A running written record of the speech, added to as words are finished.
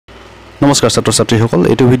নমস্কাৰ ছাত্ৰ ছাত্ৰীসকল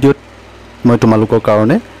এইটো ভিডিঅ'ত মই তোমালোকৰ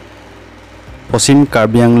কাৰণে পশ্চিম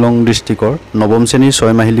কাৰ্বি আংলং ডিষ্ট্ৰিক্টৰ নৱম শ্ৰেণীৰ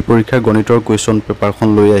 6 মাহিলী পৰীক্ষাৰ গণিতৰ কুৱেশ্যন পেপাৰখন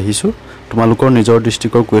লৈ আহিছো তোমালোকৰ নিজৰ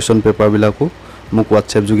ডিষ্ট্ৰিক্টৰ কুৱেশ্যন পেপাৰবিলাকো মোক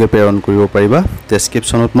WhatsApp যোগে প্ৰেৰণ কৰিব পাৰিবা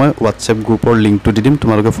ডেসক্ৰিপচনত মই WhatsApp গ্ৰুপৰ লিংকটো দি দিম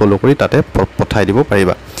তোমালোকে ফলো কৰি তাতে পঠাই দিব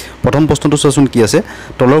পাৰিবা প্ৰথম প্ৰশ্নটো চোৱাচোন কি আছে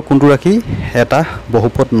তলৰ কোনটো ৰাখি এটা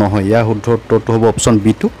বহুপদ নহয় ইয়াৰ শুদ্ধ উত্তৰটো হ'ব অপচন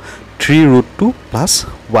বি2 3√2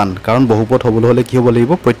 + 1 কাৰণ বহুপদ হ'বলৈ হলে কি হ'ব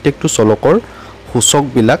লাগিব প্ৰত্যেকটো চলকৰ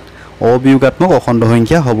সূচকবিলাক অবিয়োগাত্মক অখণ্ড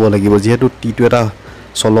সংখ্যা হ'ব লাগিব যেহেতু টি2 এটা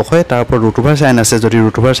চলক হয় তাৰ ওপৰত ৰুট ওভাৰ সাইন আছে যদি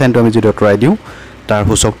ৰুট ওভাৰ সাইনটো আমি যদি অতৰাই দিও তাৰ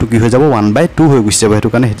সূচকটো কি হৈ যাব 1/2 হৈ গৈছে হেতু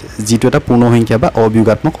কাৰণে যেটো এটা পূৰ্ণ সংখ্যা বা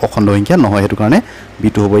অবিয়োগাত্মক অখণ্ড সংখ্যা নহয় হেতু কাৰণে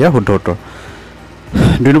বি2 হ'ব ইয়াৰ শুদ্ধ উত্তৰ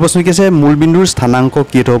দুই নম্বৰ প্ৰশ্ন কি আছে মূল বিন্দুৰ স্থানাংক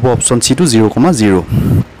কি হ'ব অপচন সি2 0,0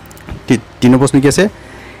 তিন নম্বৰ প্ৰশ্ন কি আছে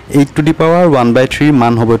 8 to the power 1/3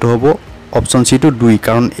 মান হ'ব এটো হ'ব অপচন সি2 2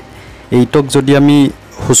 কাৰণ 8ক যদি আমি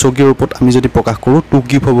সূচকীয় ৰূপত আমি যদি প্ৰকাশ কৰো 2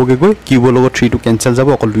 কিউব হ'বগে গৈ কিউবৰ লগত 3 টো কেনসেল যাব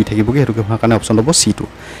অকল 2 থাকিবগে হেতু কাৰণে অপচন হ'ব সি2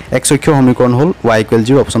 x অক্ষৰ সমীকৰণ হ'ল y =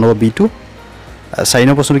 0 অপচন হ'ব বি2 4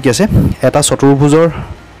 নম্বৰ প্ৰশ্ন কি আছে এটা চতুৰ্ভুজৰ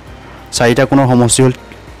চাৰিটা কোণৰ সমষ্টি হ'ল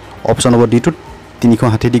অপচন হ'ব d2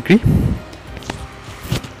 360 ডিগ্ৰী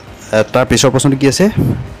তাৰ পিছৰ প্ৰশ্নটো কি আছে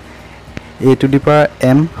a to the power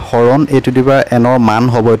m হৰণ a to the power n ৰ মান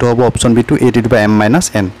হ'ব এটো হ'ব option B2 a to the power m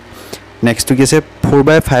 - n next কি আছে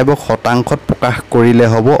 4/5 ক শতাংশত প্ৰকাশ কৰিলে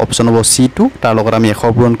হ'ব অপচন হ'ব c2 তাৰ লগত আমি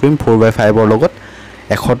 100 পূৰণ কৰিম 4/5 ৰ লগত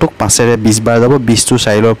 100 ক 5 ৰে 20 বাৰ যাব 20 টো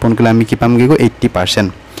 4 ৰ পূৰণ কৰিলে আমি কি পামগে 80%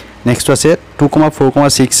 নেক্সট আছে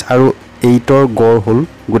 2,4,6 আৰু 8 ৰ গড় হ'ল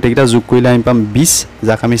গোটেইটা যোগ কৰিলে আমি পাম 20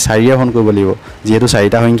 যাক আমি 4 ৰে হৰণ কৰিব লাগিব যেহেতু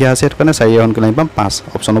 4টা সংখ্যা আছে এটো কাৰণে 4 ৰে হৰণ কৰিলে আমি পাম 5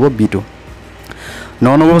 অপচন হ'ব বি2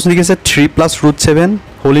 9 নম্বৰ প্ৰশ্ন কি আছে 3 + √7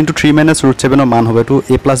 হোল ইনটু 3 - √7 ৰ মান হ'ব এটো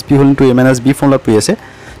a + b whole into a - b formula পৰি আছে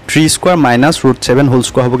 3 স্কয়াৰ - √7 হোল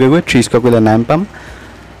স্কয়াৰ হ'বগে গৈ 3 স্কয়াৰ কৰিলে 9 পাম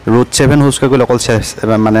 √7 হোল স্কয়াৰ কৰিলে অকল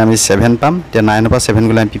মানে আমি 7 পাম তে 9 পৰা 7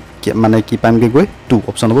 গলে আমি মানে কি পামগে গৈ 2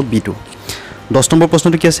 অপচন হ'ব বি2 10 নম্বৰ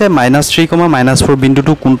প্ৰশ্নটো কি আছে -3, -4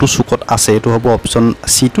 বিন্দুটো কোনটো চুকত আছে এটো হ'ব অপচন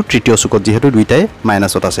সি2 তৃতীয় চুকত যেহেতু দুইটাই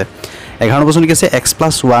মাইনাসত আছে 11 নম্বৰ প্ৰশ্নটো কি আছে x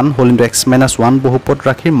 + 1 হোল ইনটু x - 1 বহুপদ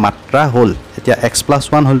ৰাশিৰ মাত্ৰা হ'ল এতিয়া x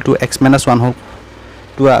 + 1 হোল টু x - 1 হ'ল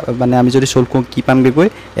টু মানে আমি যদি সলভ কৰো কি পামগে গৈ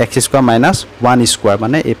x² - 1²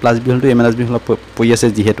 মানে a + b whole to a - b whole পৰি আছে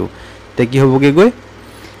যেহেতু তে কি হ'বগে গৈ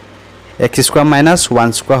x² -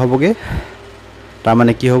 1² হ'বগে তাৰ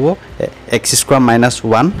মানে কি হ'ব x²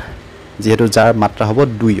 - 1 যেহেতু যাৰ মাত্ৰা হ'ব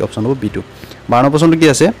 2 অপচন হ'ব বি2 12 নম্বৰ প্ৰশ্নটো কি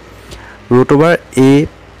আছে √a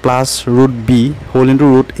 + √b whole into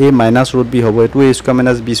 √a - √b হ'ব এটো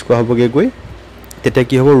a² - b² হ'বগে গৈ তেতিয়া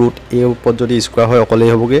কি হ'ব √a ওপৰত যদি স্কয়াৰ হয় অকলে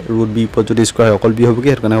হ'বগে √b ওপৰত যদি স্কয়াৰ হয় অকল b হ'বগে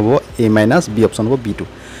হেতু কাৰণে হ'ব a - b অপচন হ'ব b2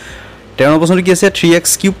 13 নম্বৰ প্ৰশ্নটো কি আছে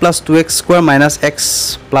 3x³ + 2x² - x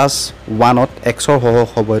 + 1 ত x ৰ সহগ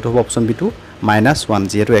হ'ব এটো হ'ব অপচন b2 -1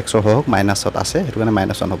 যেহেতু x ৰ সহগ মাইনাসত আছে হেতু কাৰণে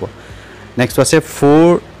 -1 হ'ব নেক্সট আছে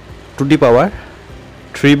 4 to the power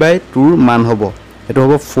 3/2 ৰ মান হ'ব এটো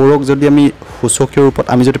হ'ব 4 ক যদি আমি সূচকীয় ৰূপত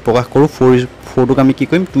আমি যদি প্ৰকাশ কৰো 4 টোক আমি কি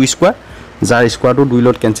কৰিম 2 স্কয়াৰ যাৰ স্কয়াৰটো 2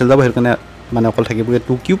 লগত কেনসেল যাব হেতু কাৰণে মানে অকল থাকিবগে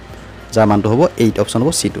 2 কিউব যাৰ মানটো হ'ব 8 অপচন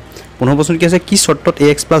হ'ব c2 পুনৰ প্ৰশ্ন কি আছে কি শৰ্তত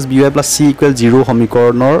ax + by + c = 0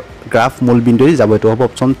 সমীকৰণৰ গ্ৰাফ মূল বিন্দুৰে যাব এটো হ'ব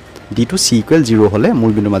অপচন d2 c = 0 হলে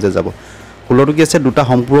মূল বিন্দুৰ মাজে যাব 16টো কি আছে দুটা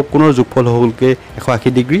সম্পূৰক কোণৰ যোগফল হ'লকে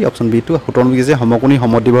 180 ডিগ্ৰী অপচন বি2 17টো কি আছে সমকোণী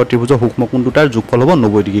সমদ্বিবাহু ত্ৰিভুজৰ সূক্ষ্ম কোণ দুটাৰ যোগফল হ'ব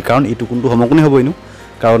 90 ডিগ্ৰী কাৰণ এটো কোণটো সমকোণী হ'ব ইনো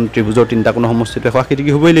কাৰণ ত্ৰিভুজৰ তিনটা কোণৰ সমষ্টিটো 180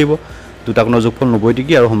 ডিগ্ৰী হ'বই লাগিব দুটা কোণৰ যোগফল 90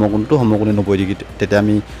 ডিগ্ৰী আৰু সমকোণটো সমকোণী 90 ডিগ্ৰী তেতিয়া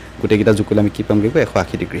আমি গোটেইকেইটা যোগ কৰিলে আমি কি পামগে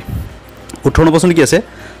 180 ডিগ্ৰী 18 নম্বৰ প্ৰশ্ন কি আছে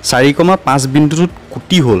 4,5 বিন্দুটোত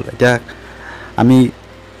কুটি হ'ল এতিয়া আমি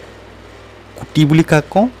কুটি বুলি কাক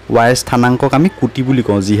কওঁ y স্থানাংকক আমি কুটি বুলি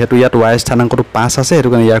কওঁ যেহেতু ইয়াত y স্থানাংকটো 5 আছে হেতু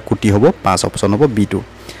কাৰণে ইয়াৰ কুটি হ'ব 5 অপচন হ'ব বি2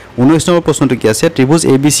 19 নম্বৰ প্ৰশ্নটো কি আছে ত্ৰিভুজ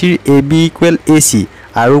ABC ৰ AB = AC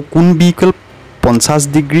আৰু কোণ B = 50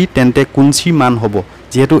 ডিগ্ৰী তেন্তে কোণ C মান হ'ব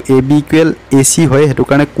যেহেতু AB = AC হয় হেতু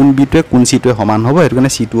কাৰণে কোণ B টোৱে কোণ C টোৱে সমান হ'ব হেতু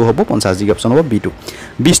কাৰণে C2 হ'ব 50 ডিগ্ৰী অপচন হ'ব বি2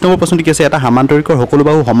 20 নম্বৰ প্ৰশ্নটো কি আছে এটা সমান্তৰিকৰ সকলো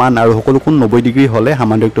বাহু সমান আৰু সকলো কোণ 90 ডিগ্ৰী হলে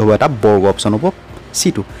সমান্তৰিকটো হ'ব এটা বৰ্গ অপচন হ'ব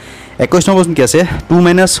C2 21 নম্বৰ প্ৰশ্ন কি আছে 2 -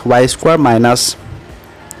 y²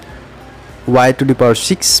 - y to the power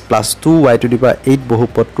 6 + 2y to the power 8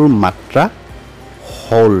 বহুপদটোৰ মাত্ৰা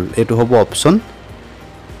হ'ল এটো হ'ব অপচন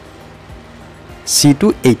c2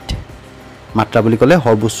 8 মাত্ৰা বুলি ক'লে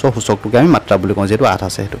সৰ্বোচ্চ সূচকটোকে আমি মাত্ৰা বুলি কওঁ যেটো 8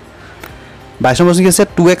 আছে হেতু 22 নম্বৰ প্ৰশ্ন কি আছে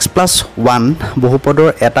 2x + 1 বহুপদৰ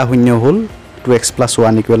এটা শূন্য হ'ল 2x +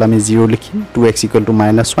 1 = আমি 0 লিখিম 2x =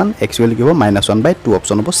 -1 x = কি হ'ব -1/2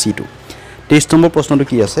 অপচন হ'ব c2 23 নম্বৰ প্ৰশ্নটো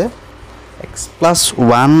কি আছে x +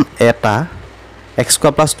 1 এটা x²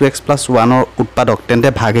 + 2x + 1 ৰ উৎপাদক তেন্তে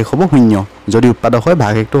ভাগশেষ হ'ব শূন্য যদি উৎপাদক হয়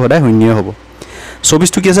ভাগশেষটো সদায় শূন্যই হ'ব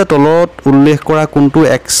 24 টো কি আছে তলত উল্লেখ কৰা কোনটো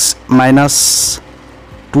x minus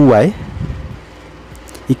 2y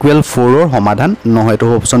ইকুৱেল 4 ৰ সমাধান নহয় তো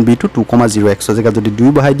অপচন বি টু 2,0 x ৰ জায়গাত যদি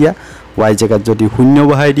 2 বহাই দিয়া y জায়গাত যদি 0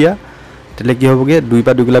 বহাই দিয়া তেলে কি হ'বগে 2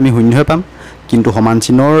 পা 2 গলে আমি 0 পাম কিন্তু সমান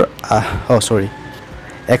চিহ্নৰ সৰি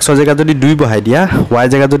x ৰ জায়গাত যদি 2 বহাই দিয়া y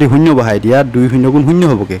জায়গাত যদি 0 বহাই দিয়া 2 0 গুণ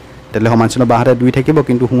 0 হ'বগে তেলে সমান চিহ্ন বাহাতে 2 থাকিব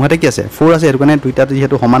কিন্তু হুহাতে কি আছে 4 আছে এর কারণে দুইটা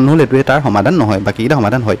যেহেতু সমান নহলে এটোৱে তাৰ সমাধান নহয় বাকিটা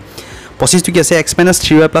সমাধান হয় 25 টো কি আছে x -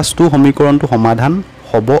 3y + 2 সমীকৰণটো সমাধান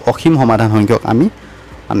হ'ব অসীম সমাধান সংখ্যক আমি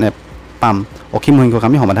মানে পাম অসীম সংখ্যক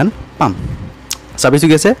আমি সমাধান পাম 26 টো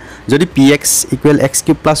কি আছে যদি px = x³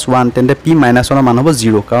 + 1 তেন্তে p - 1 ৰ মান হ'ব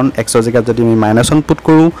 0 কাৰণ x ৰ জায়গাত যদি আমি -1 পুট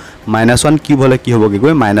কৰো -1³ হলে কি হ'বগে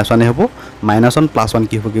গৈ -1 হ'ব -1 + 1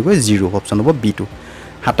 কি হ'বগে গৈ 0 অপচন হ'ব b2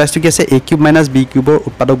 27 টো কি আছে a³ - b³ ৰ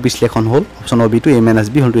উৎপাদক বিশ্লেষণ হ'ল অপচন হ'ব b2 a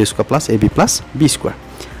 - b হ'ল a² + ab + b²।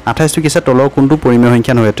 28 টো কি আছে তলৰ কোনটো পৰিমেয়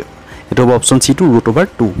সংখ্যা নহয় এটো হ'ব অপচন c2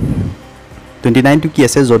 √2 29 টো কি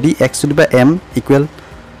আছে যদি x⁻m =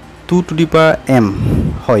 2⁻m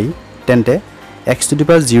হয় তেন্তে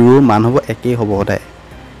x⁻0 মান হ'ব একেই হ'ব সদায়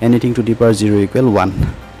anything to the power 0 = 1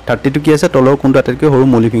 30 টো কি আছে তলৰ কোনটো আটাইতকৈ সৰু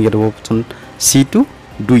মৌলিক সংখ্যাটো হ'ব অপচন c2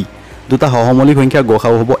 2 দুটা সহমৌলিক সংখ্যা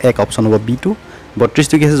গসাউ হ'ব 1 অপচন হ'ব b2 32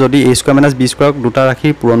 টো কি আছে যদি a² - b² ক দুটা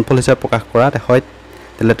ৰাশিৰ পূৰণফল হিচাপে প্ৰকাশ কৰা হয়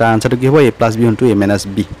তেলে তাৰ আনসাৰটো কি হ'ব a + b * a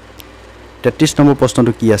 - b 33 number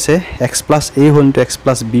প্ৰশ্নটো কি আছে x + a * x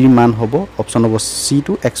 + b ৰ মান হ'ব অপচন হ'ব c2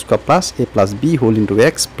 x² + a + b *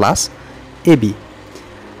 x + ab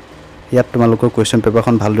ইয়াত তোমালোকৰ কোৱেশ্চন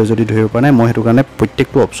পেপাৰখন ভালদৰে যদি ধৰিব পৰা নাই মই হেতু কাৰণে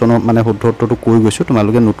প্ৰত্যেকটো অপচন মানে শুদ্ধ উত্তৰটো কৈ গৈছো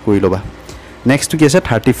তোমালোকে নোট কৰি ল'বা নেক্সট টো কি আছে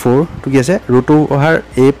 34 টো কি আছে √a +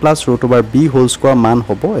 √b হোল স্কয়াৰ মান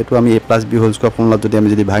হ'ব এটো আমি a + b whole square formula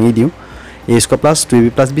যদি ভাঙি দিও a² + 2ab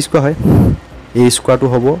 + b² হয় a স্কয়াৰ টো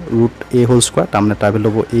হ'ব √a হোল স্কয়াৰ তাৰমানে তাৰ ভ্যালু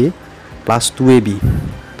হ'ব a + 2ab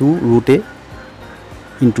 2 √a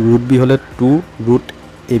 * √b হলে 2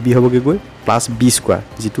 √ab হ'বগে গৈ plus b square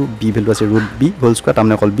जितु b ভ্যালু আছে √b হোল স্কয়ার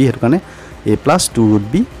তাৰমানে অকল b হেতু কাৰণে a plus 2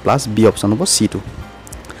 √b plus b option হ'ব c2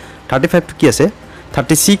 35 টো কি আছে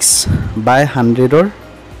 36/100 ৰ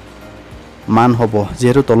মান হ'ব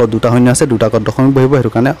যেহেতু তলত দুটা শূন্য আছে দুটা কত দশমিক বহিব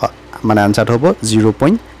হেতু কাৰণে মানে আনসাৰ হ'ব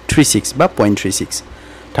 0.36 বা 0.36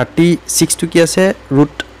 36 টো কি আছে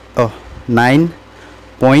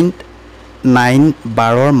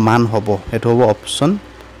 √9.912 ৰ মান হ'ব এটো হ'ব অপচন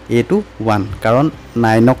a to 1 কাৰণ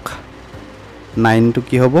 9 ক 9 টো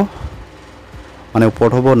কি হ'ব মানে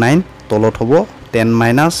ওপৰত হ'ব 9 তলত হ'ব 10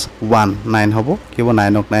 - 1 9 হ'ব কি হ'ব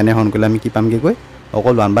 9 ক 9 এ হন কৰিলে আমি কি পামগে গৈ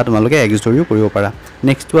অকল 1 বা তোমালোকে x ধৰিও কৰিব পাৰা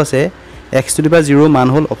নেক্সট টো আছে x⁻0 মান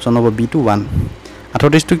হ'ল অপচন হ'ব b to 1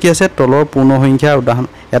 38 টো কি আছে তলৰ পূৰ্ণ সংখ্যাৰ উদাহৰণ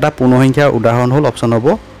এটা পূৰ্ণ সংখ্যাৰ উদাহৰণ হ'ল অপচন হ'ব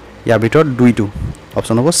ইয়াৰ ভিতৰত 2 টো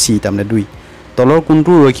অপচন হ'ব c তাৰমানে 2 তলৰ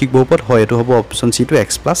কোনটো ৰৈখিক বহুপদ হয় এটো হ'ব অপচন c to x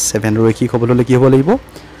 + 7 ৰৈখিক হ'বলৈ কি হ'ব লাগিব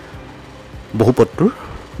বহুপদটোৰ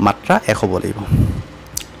মাত্ৰা 1 হ'ব লাগিব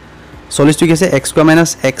 40 টো কি আছে x²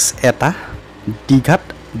 - x এটা দ্বিঘাত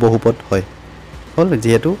বহুপদ হয় হল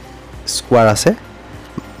যেহেতু স্কয়াৰ আছে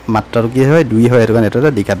মাত্ৰাটো কি হয় 2 হয় এটো কাৰণে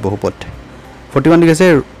এটা দ্বিঘাত বহুপদ 41 টো কি আছে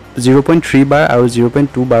 0.3 বাৰ আৰু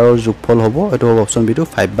 0.2 বাৰৰ যোগফল হ'ব এটো হ'ব অপচন বি টু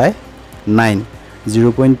 5/9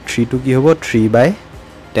 0.3 টো কি হ'ব 3/10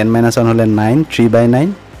 - 1 হলে 9 3/9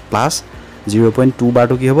 plus 0.2 বাৰ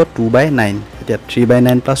টো কি হ'ব 2/9 এতিয়া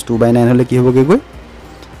 3/9 plus 2/9 হলে কি হ'বগে গৈ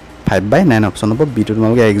 5/9 অপচন হ'ব b টো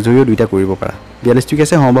তোমালোকে x ধৰিও দুইটা কৰিব পাৰা 42 টো কি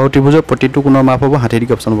আছে সমবাহু ত্ৰিভুজৰ প্ৰতিটো কোণৰ মাপ হ'ব 60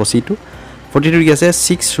 ডিগ্ৰী অপচন হ'ব c2 42 টো কি আছে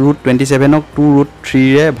 6√27 ক 2√3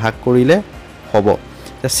 ৰে ভাগ কৰিলে হ'ব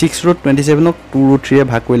 6√27 ক 2√3 ৰে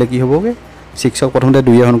ভাগ কৰিলে কি হ'বগে 6 ক প্ৰথমতে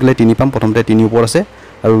 2 এ হন কৰিলে 3 পাম প্ৰথমতে 3 ওপৰ আছে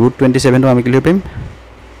আৰু √27 টো আমি কি লিখিব পাৰিম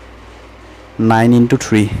 9 *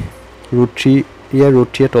 3 √3 ইয়া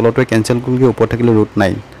 √3 তলতে কেনসেল কৰিলে ওপৰ থাকিলে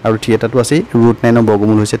 √9 আৰু 3 এটাটো আছে √9 ৰ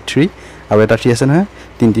বৰ্গমূল হৈছে 3 আৰু এটা 3 আছে নহয়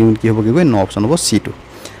 3 কি হ'বগে গৈ 9 অপচন হ'ব c2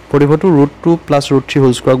 পৰিবটো √2 + √3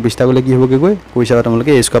 হোল স্কয়াৰ বিস্তাৰ কৰিলে কি হ'বগে গৈ কৈছা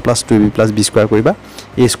তোমালোকে a² + 2b + b² কৰিবা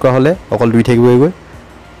a² হলে অকল 2 থাকিবগে গৈ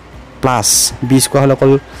প্লাস b² হলে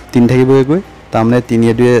অকল 3 থাকিবগে গৈ তাৰমানে 3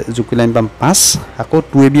 এ 2 এ যোগ কৰিলে আমি পাম 5 আকৌ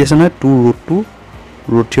 2ab আছে নহয় 2√2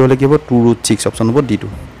 √3 হলে কি হ'ব 2√6 অপচন হ'ব d2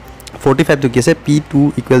 45 টো কি আছে p2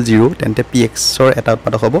 = 0 তেন্তে px ৰ এটা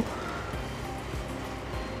উৎপাদক হ'ব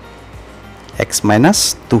x -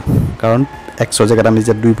 2 কাৰণ x ৰ জায়গাত আমি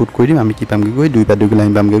যে 2 পুট কৰি দিম আমি কি পামগে গৈ 2 পা 2 গলে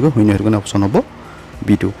আমি পামগে গৈ শূন্য হেতু কাৰণে অপচন হ'ব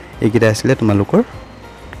b2 এইকেইটা আছিল তোমালোকৰ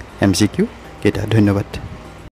MCQ কেইটা ধন্যবাদ